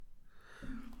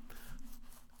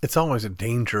It's always a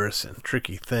dangerous and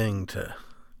tricky thing to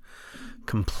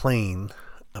complain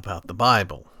about the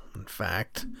Bible. In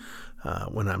fact,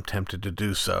 when I'm tempted to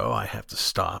do so, I have to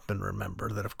stop and remember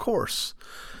that, of course,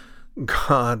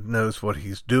 God knows what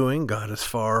he's doing. God is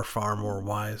far, far more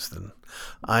wise than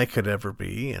I could ever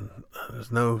be, and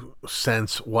there's no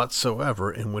sense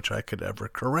whatsoever in which I could ever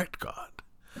correct God.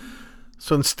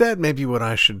 So instead, maybe what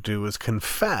I should do is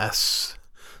confess,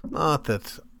 not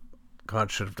that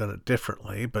God should have done it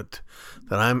differently, but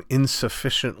that I'm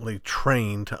insufficiently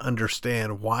trained to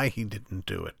understand why he didn't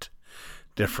do it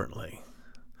differently.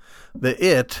 The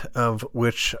it of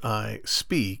which I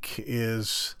speak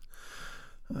is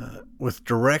with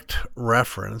direct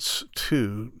reference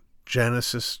to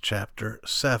Genesis chapter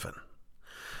 7.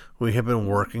 We have been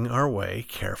working our way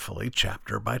carefully,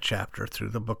 chapter by chapter, through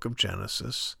the book of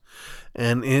Genesis.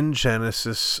 And in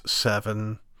Genesis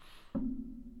 7,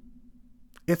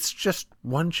 it's just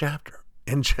one chapter.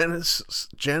 In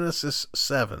Genesis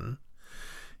 7,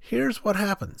 here's what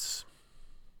happens.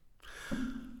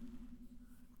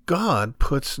 God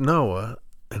puts Noah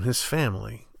and his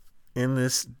family in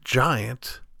this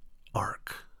giant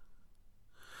ark.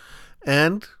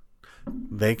 And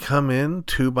they come in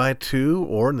 2 by 2,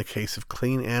 or in the case of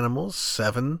clean animals,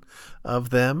 7 of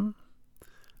them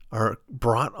are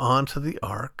brought onto the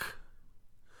ark.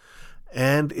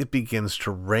 And it begins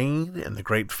to rain, and the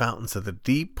great fountains of the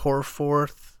deep pour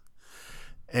forth.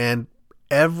 And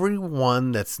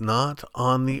everyone that's not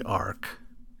on the ark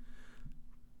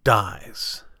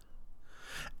dies.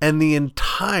 And the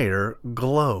entire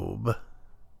globe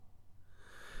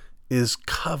is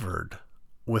covered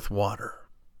with water.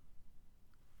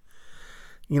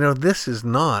 You know, this is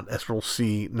not, as we'll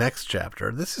see next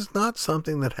chapter, this is not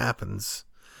something that happens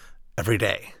every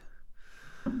day.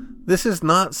 This is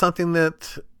not something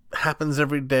that happens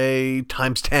every day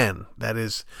times 10. That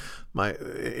is,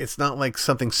 it's not like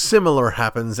something similar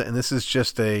happens and this is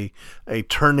just a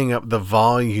turning up the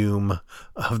volume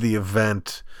of the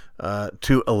event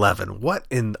to 11.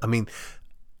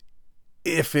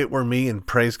 If it were me, and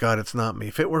praise God it's not me,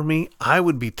 if it were me, I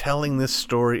would be telling this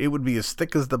story. It would be as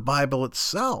thick as the Bible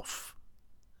itself.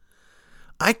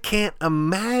 I can't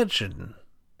imagine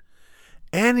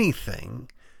anything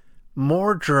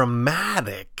more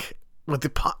dramatic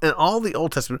in all the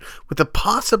Old Testament, with the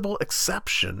possible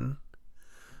exception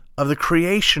of the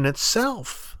creation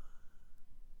itself.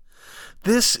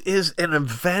 This is an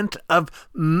event of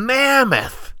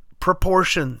mammoth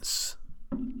proportions.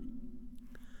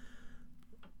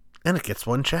 And it gets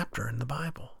one chapter in the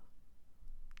Bible.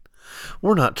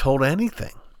 We're not told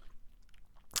anything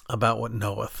about what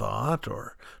Noah thought,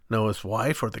 or Noah's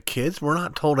wife, or the kids. We're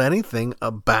not told anything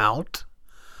about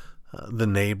the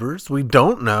neighbors. We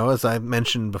don't know, as I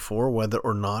mentioned before, whether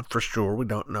or not, for sure, we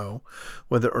don't know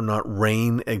whether or not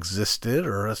rain existed,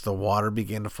 or as the water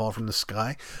began to fall from the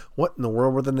sky, what in the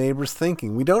world were the neighbors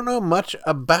thinking? We don't know much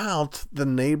about the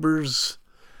neighbors'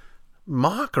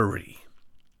 mockery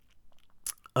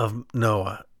of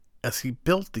Noah as he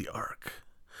built the ark.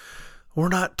 We're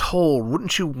not told.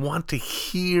 Wouldn't you want to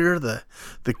hear the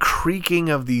creaking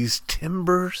of these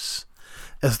timbers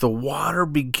as the water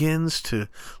begins to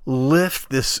lift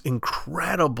this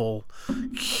incredible,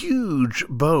 huge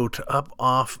boat up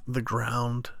off the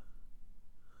ground?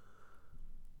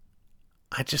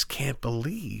 I just can't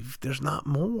believe there's not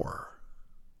more.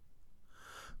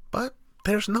 But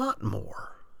there's not more.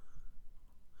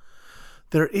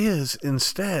 There is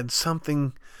instead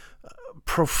something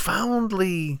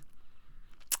profoundly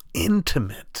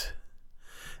intimate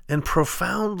and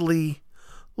profoundly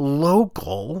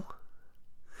local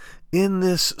in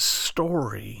this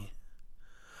story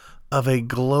of a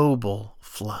global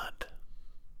flood.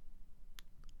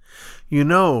 You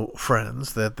know,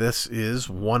 friends, that this is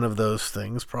one of those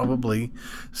things, probably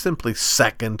simply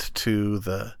second to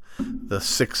the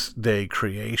 6-day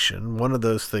creation, one of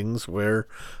those things where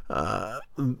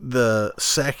the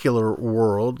secular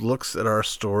world looks at our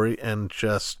story and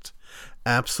just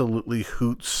absolutely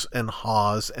hoots and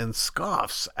haws and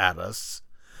scoffs at us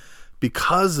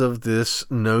because of this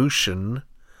notion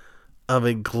of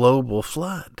a global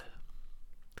flood.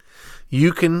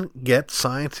 You can get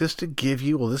scientists to give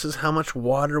you, well, this is how much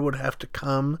water would have to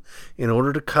come in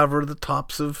order to cover the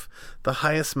tops of the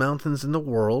highest mountains in the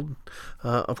world.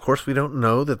 Of course, we don't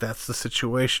know that that's the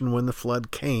situation when the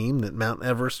flood came, that Mount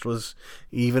Everest was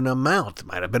even a mount. It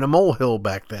might have been a molehill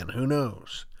back then. Who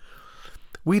knows?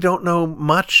 We don't know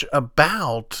much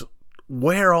about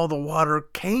where all the water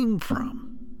came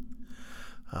from.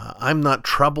 I'm not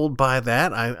troubled by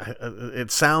that.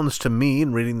 It sounds to me,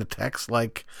 in reading the text,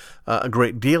 like a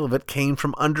great deal of it came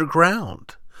from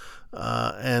underground.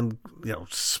 and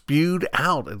spewed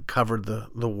out and covered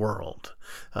the world.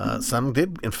 Some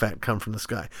did, in fact, come from the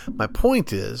sky. My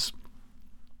point is,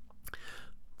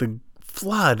 the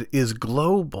flood is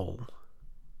global,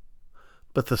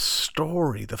 but the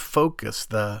story, the focus,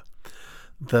 the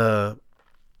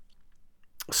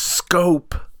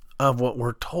scope of what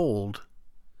we're told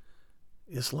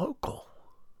is local.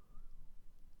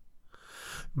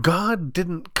 God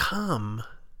didn't come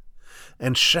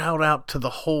and shout out to the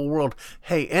whole world,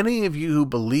 hey, any of you who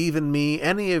believe in me,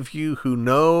 any of you who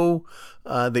know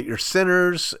that you're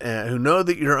sinners, who know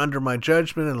that you're under my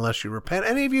judgment unless you repent,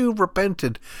 any of you who've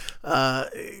repented,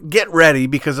 get ready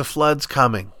because a flood's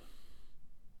coming.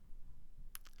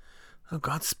 No,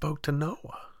 God spoke to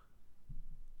Noah.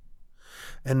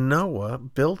 And Noah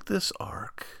built this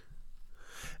ark.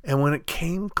 And when it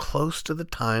came close to the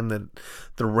time that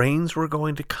the rains were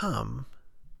going to come,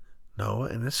 Noah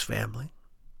and his family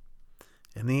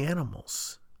and the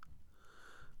animals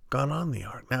got on the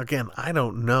ark. Now, again, I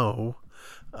don't know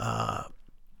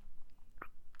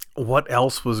what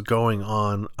else was going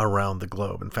on around the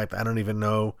globe. In fact, I don't even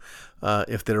know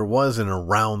if there was an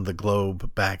around the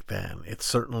globe back then. It's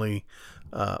certainly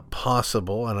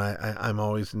possible, and I'm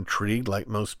always intrigued, like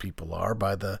most people are,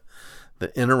 by the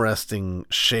interesting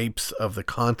shapes of the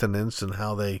continents and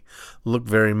how they look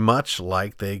very much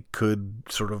like they could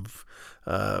sort of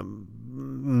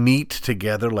meet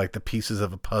together like the pieces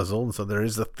of a puzzle. And so there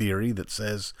is a theory that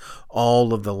says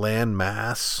all of the land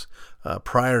mass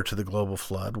prior to the global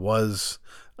flood was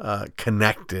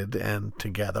connected and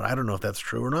together. I don't know if that's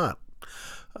true or not.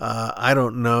 I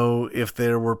don't know if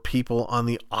there were people on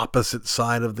the opposite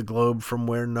side of the globe from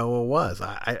where Noah was.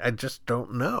 I just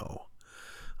don't know.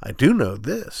 I do know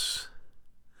this,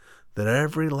 that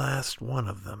every last one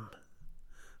of them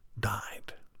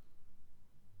died.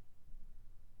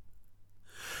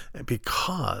 And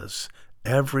because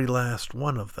every last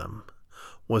one of them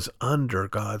was under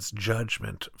God's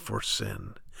judgment for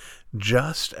sin,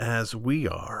 just as we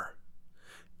are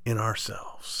in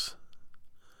ourselves.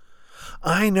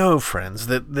 I know, friends,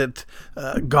 that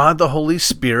God the Holy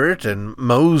Spirit and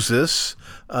Moses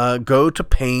go to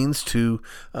pains to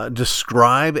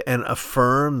describe and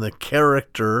affirm the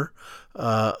character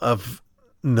of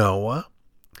Noah.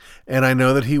 And I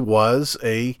know that he was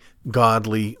a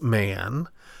godly man.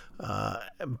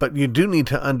 But you do need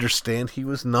to understand he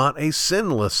was not a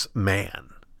sinless man.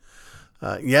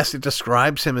 Yes, it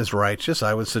describes him as righteous.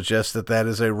 I would suggest that that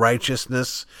is a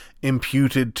righteousness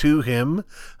imputed to him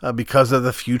because of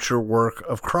the future work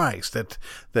of Christ.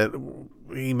 That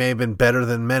he may have been better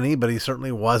than many, but he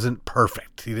certainly wasn't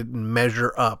perfect. He didn't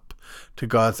measure up to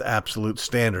God's absolute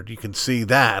standard. You can see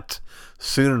that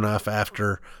soon enough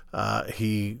after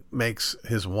he makes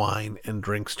his wine and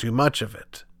drinks too much of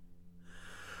it.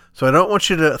 So I don't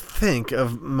want you to think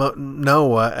of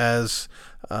Noah as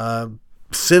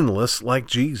sinless like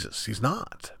Jesus. He's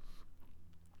not.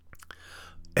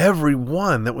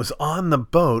 Everyone that was on the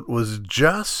boat was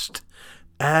just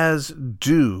as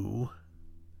due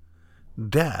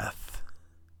death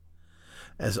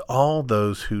as all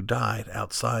those who died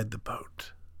outside the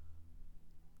boat.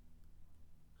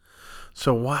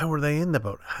 So why were they in the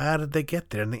boat? How did they get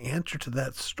there? And the answer to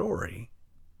that story,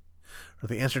 or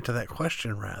the answer to that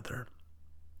question rather,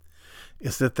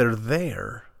 is that they're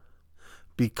there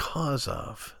because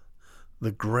of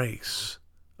the grace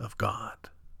of God.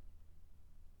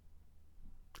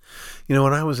 You know,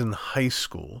 when I was in high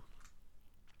school,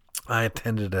 I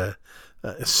attended a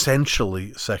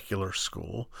essentially secular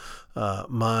school.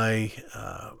 My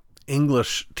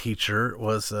English teacher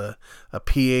was a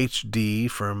PhD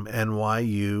from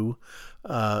NYU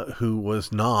who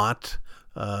was not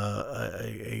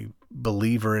a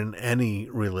believer in any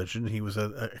religion. He was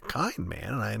a kind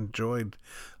man, and I enjoyed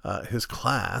his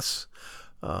class.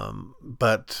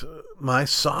 But my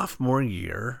sophomore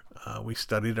year, we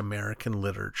studied American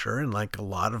literature, and like a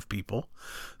lot of people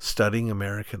studying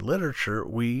American literature,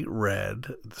 we read,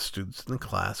 the students in the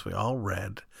class, we all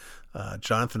read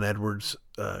Jonathan Edwards'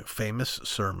 famous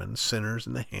sermon, Sinners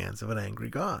in the Hands of an Angry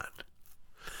God.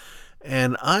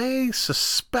 And I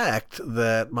suspect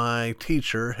that my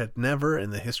teacher had never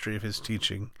in the history of his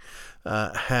teaching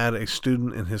had a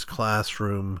student in his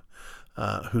classroom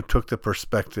who took the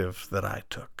perspective that I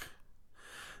took.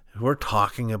 We're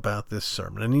talking about this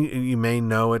sermon, and you may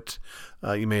know it,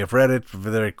 you may have read it. A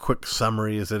very quick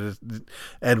summary is that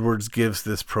Edwards gives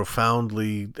this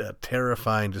profoundly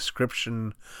terrifying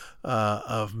description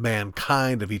of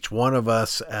mankind, of each one of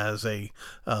us as a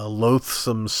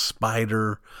loathsome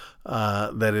spider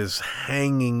that is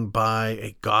hanging by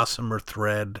a gossamer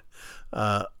thread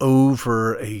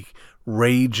over a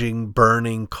raging,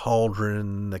 burning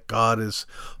cauldron, that God is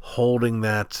holding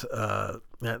that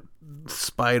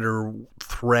spider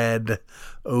thread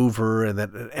over, and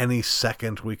that at any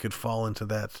second we could fall into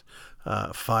that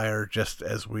fire just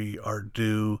as we are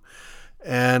due.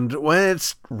 And when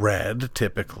it's read,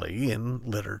 typically in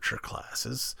literature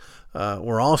classes,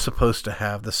 we're all supposed to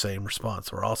have the same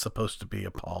response. We're all supposed to be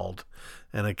appalled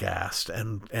and aghast,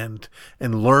 and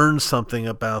learn something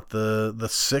about the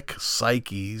sick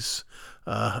psyches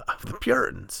of the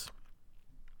Puritans.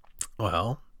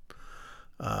 Well,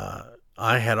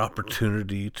 I had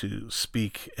opportunity to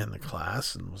speak in the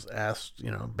class and was asked,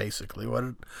 basically,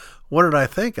 what did I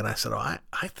think? And I said,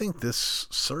 I think this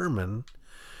sermon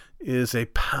is a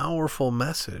powerful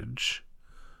message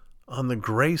on the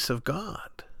grace of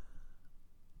God.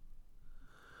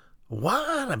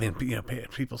 What? I mean,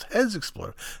 people's heads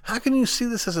explode. How can you see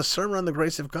this as a sermon on the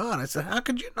grace of God? I said, how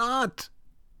could you not?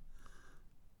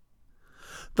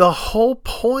 The whole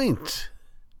point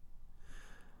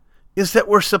is that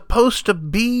we're supposed to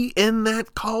be in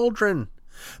that cauldron.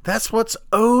 That's what's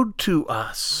owed to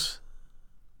us.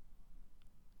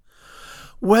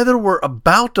 Whether we're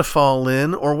about to fall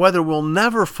in or whether we'll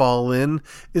never fall in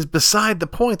is beside the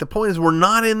point. The point is we're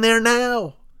not in there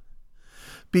now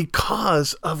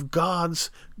because of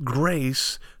God's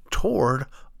grace toward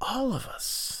all of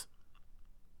us.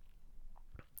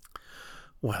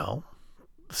 Well,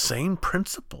 the same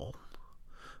principle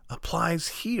applies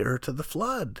here to the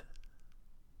flood.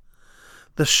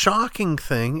 The shocking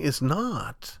thing is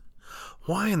not,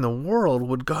 why in the world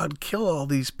would God kill all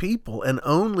these people and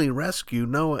only rescue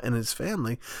Noah and his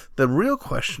family? The real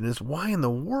question is, why in the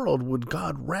world would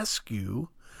God rescue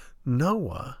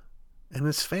Noah and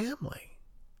his family?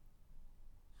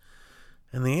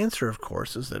 And the answer, of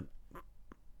course, is that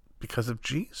because of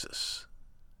Jesus.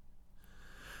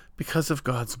 Because of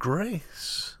God's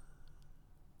grace.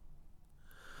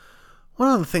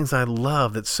 One of the things I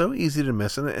love that's so easy to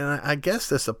miss, and I guess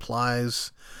this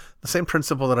applies, the same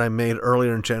principle that I made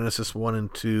earlier in Genesis 1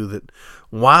 and 2, that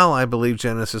while I believe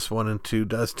Genesis 1 and 2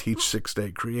 does teach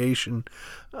six-day creation,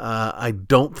 I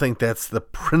don't think that's the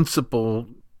principal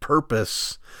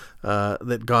purpose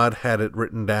that God had it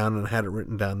written down and had it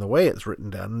written down the way it's written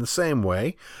down. In the same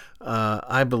way,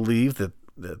 I believe that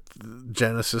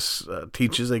Genesis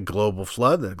teaches a global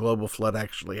flood, that a global flood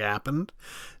actually happened.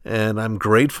 And I'm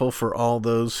grateful for all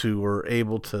those who were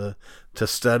able to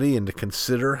study and to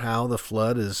consider how the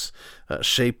flood has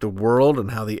shaped the world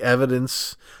and how the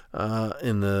evidence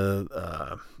in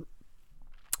the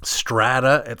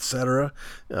strata, etc.,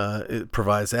 it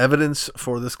provides evidence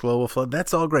for this global flood.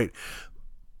 That's all great.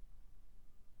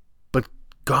 But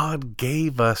God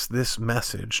gave us this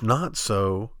message not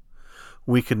so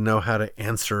we could know how to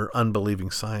answer unbelieving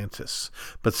scientists,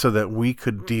 but so that we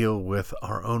could deal with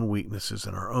our own weaknesses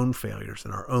and our own failures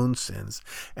and our own sins.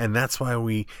 And that's why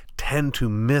we tend to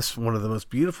miss one of the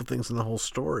most beautiful things in the whole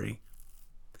story,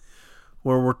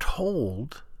 where we're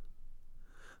told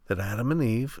that Adam and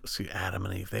Eve,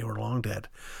 they were long dead,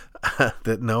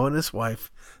 that Noah and his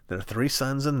wife, their 3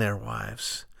 sons and their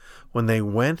wives, when they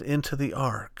went into the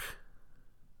ark,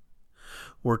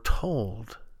 were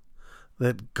told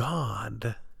that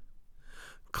God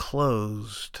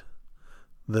closed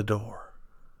the door.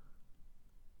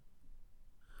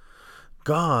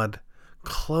 God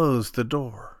closed the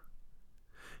door.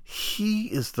 He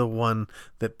is the one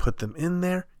that put them in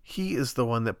there. He is the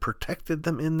one that protected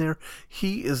them in there.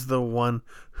 He is the one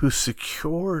who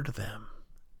secured them.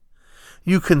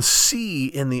 You can see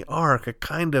in the ark a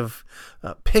kind of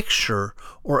picture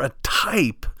or a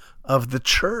type of the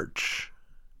church.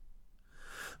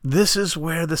 This is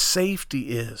where the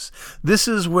safety is. This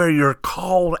is where you're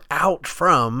called out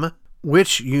from,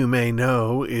 which you may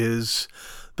know is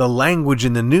the language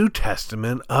in the New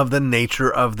Testament of the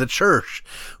nature of the church.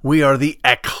 We are the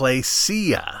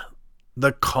ecclesia,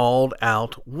 the called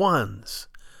out ones.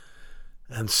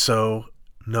 And so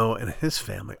Noah and his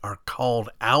family are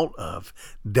called out of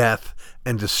death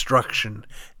and destruction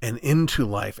and into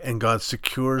life, and God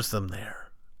secures them there.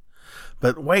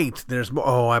 But wait, there's more.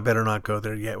 Oh, I better not go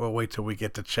there yet. We'll wait till we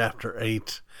get to chapter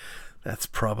 8. That's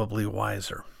probably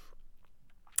wiser.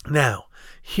 Now,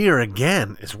 here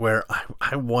again is where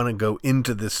I want to go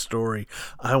into this story.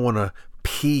 I want to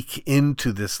peek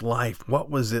into this life.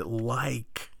 What was it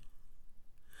like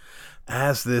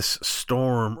as this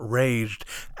storm raged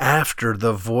after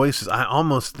the voices? I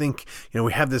almost think,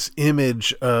 we have this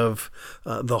image of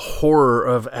the horror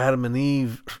of Adam and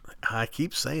Eve I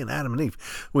keep saying Adam and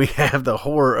Eve. We have the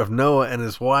horror of Noah and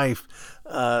his wife,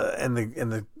 and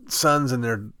the sons and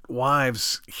their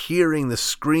wives hearing the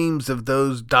screams of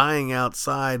those dying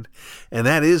outside, and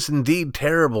that is indeed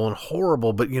terrible and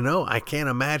horrible. But I can't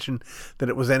imagine that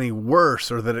it was any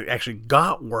worse, or that it actually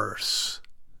got worse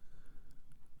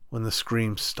when the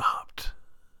screams stopped.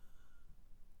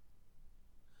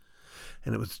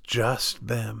 And it was just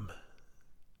them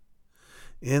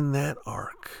in that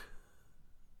ark.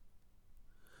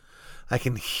 I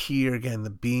can hear again the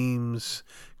beams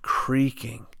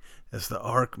creaking as the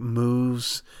ark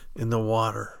moves in the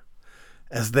water,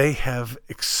 as they have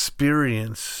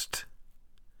experienced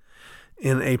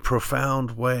in a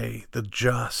profound way the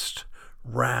just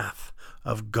wrath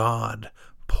of God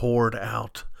poured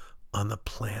out on the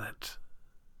planet.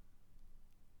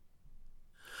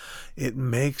 It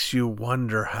makes you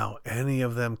wonder how any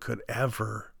of them could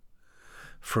ever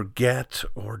forget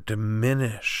or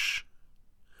diminish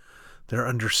their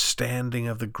understanding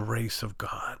of the grace of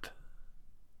God.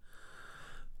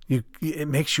 It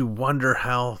makes you wonder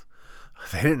how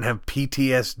they didn't have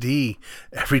PTSD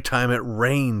every time it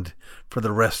rained for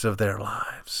the rest of their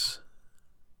lives.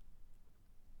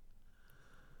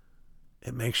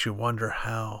 It makes you wonder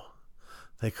how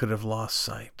they could have lost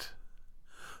sight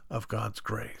of God's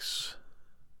grace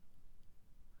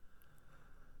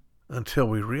until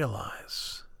we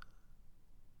realize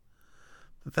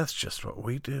that that's just what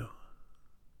we do.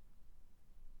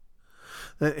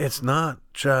 That it's not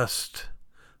just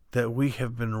that we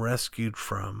have been rescued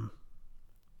from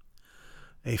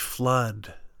a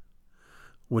flood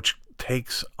which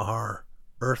takes our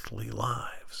earthly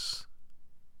lives.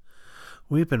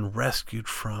 We've been rescued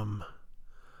from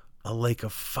a lake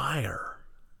of fire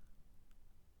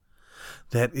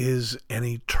that is an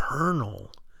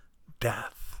eternal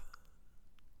death.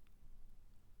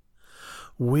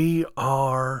 We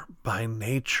are by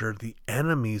nature the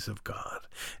enemies of God,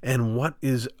 and what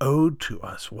is owed to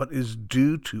us, what is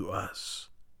due to us,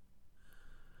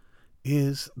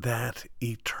 is that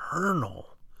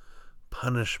eternal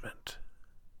punishment.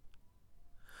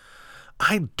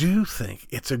 I do think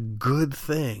it's a good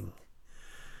thing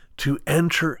to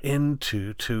enter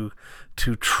into, to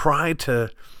try to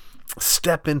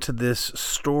step into this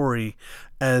story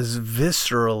as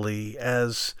viscerally,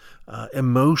 as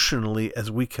emotionally as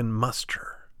we can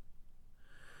muster.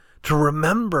 To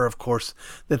remember, of course,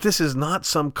 that this is not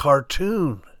some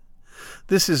cartoon.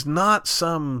 This is not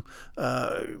some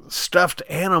stuffed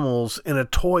animals in a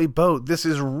toy boat. This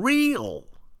is real.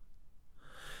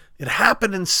 It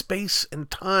happened in space and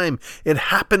time. It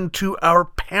happened to our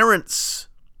parents.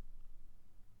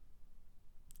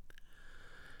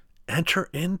 Enter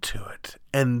into it.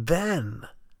 And then,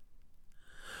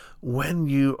 when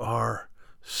you are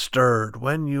stirred,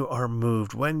 when you are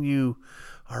moved, when you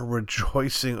are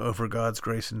rejoicing over God's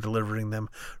grace in delivering them,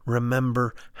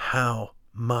 remember how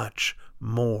much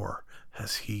more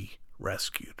has He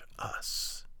rescued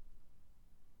us.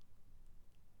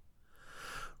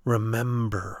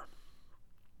 Remember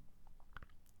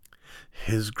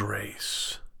His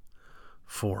grace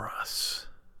for us.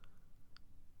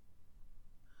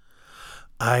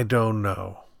 I don't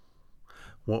know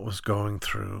what was going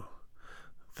through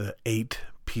the 8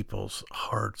 people's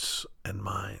hearts and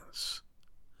minds.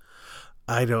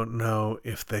 I don't know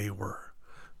if they were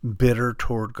bitter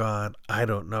toward God. I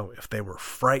don't know if they were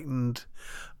frightened.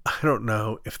 I don't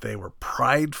know if they were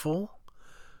prideful.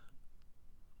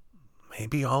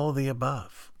 Maybe all of the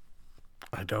above.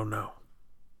 I don't know.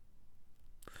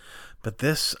 But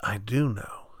this I do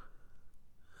know.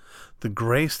 The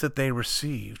grace that they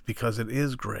received, because it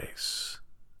is grace,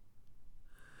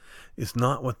 is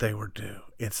not what they were due.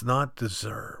 It's not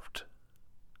deserved.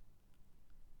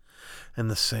 And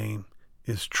the same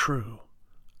is true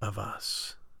of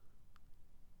us.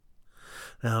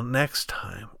 Now, next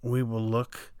time we will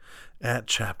look at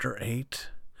chapter 8.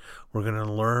 We're going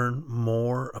to learn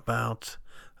more about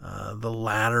the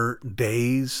latter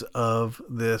days of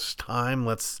this time.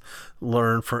 Let's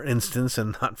learn, for instance,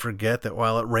 and not forget that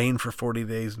while it rained for 40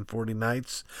 days and 40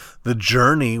 nights, the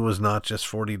journey was not just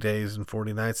 40 days and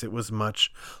 40 nights. It was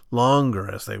much longer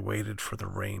as they waited for the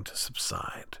rain to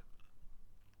subside.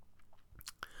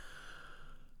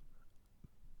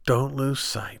 Don't lose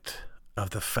sight of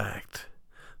the fact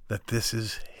that this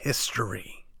is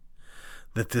history,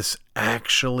 that this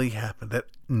actually happened, that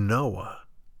Noah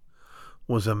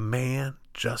was a man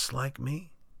just like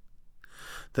me,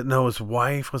 that Noah's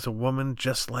wife was a woman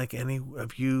just like any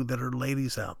of you that are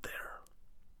ladies out there.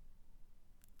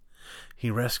 He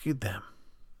rescued them,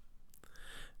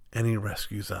 and He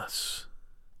rescues us,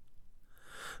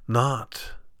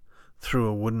 not through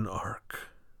a wooden ark,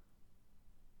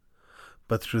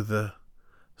 but through the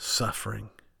suffering,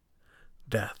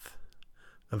 death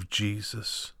of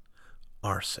Jesus,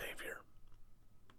 our Savior.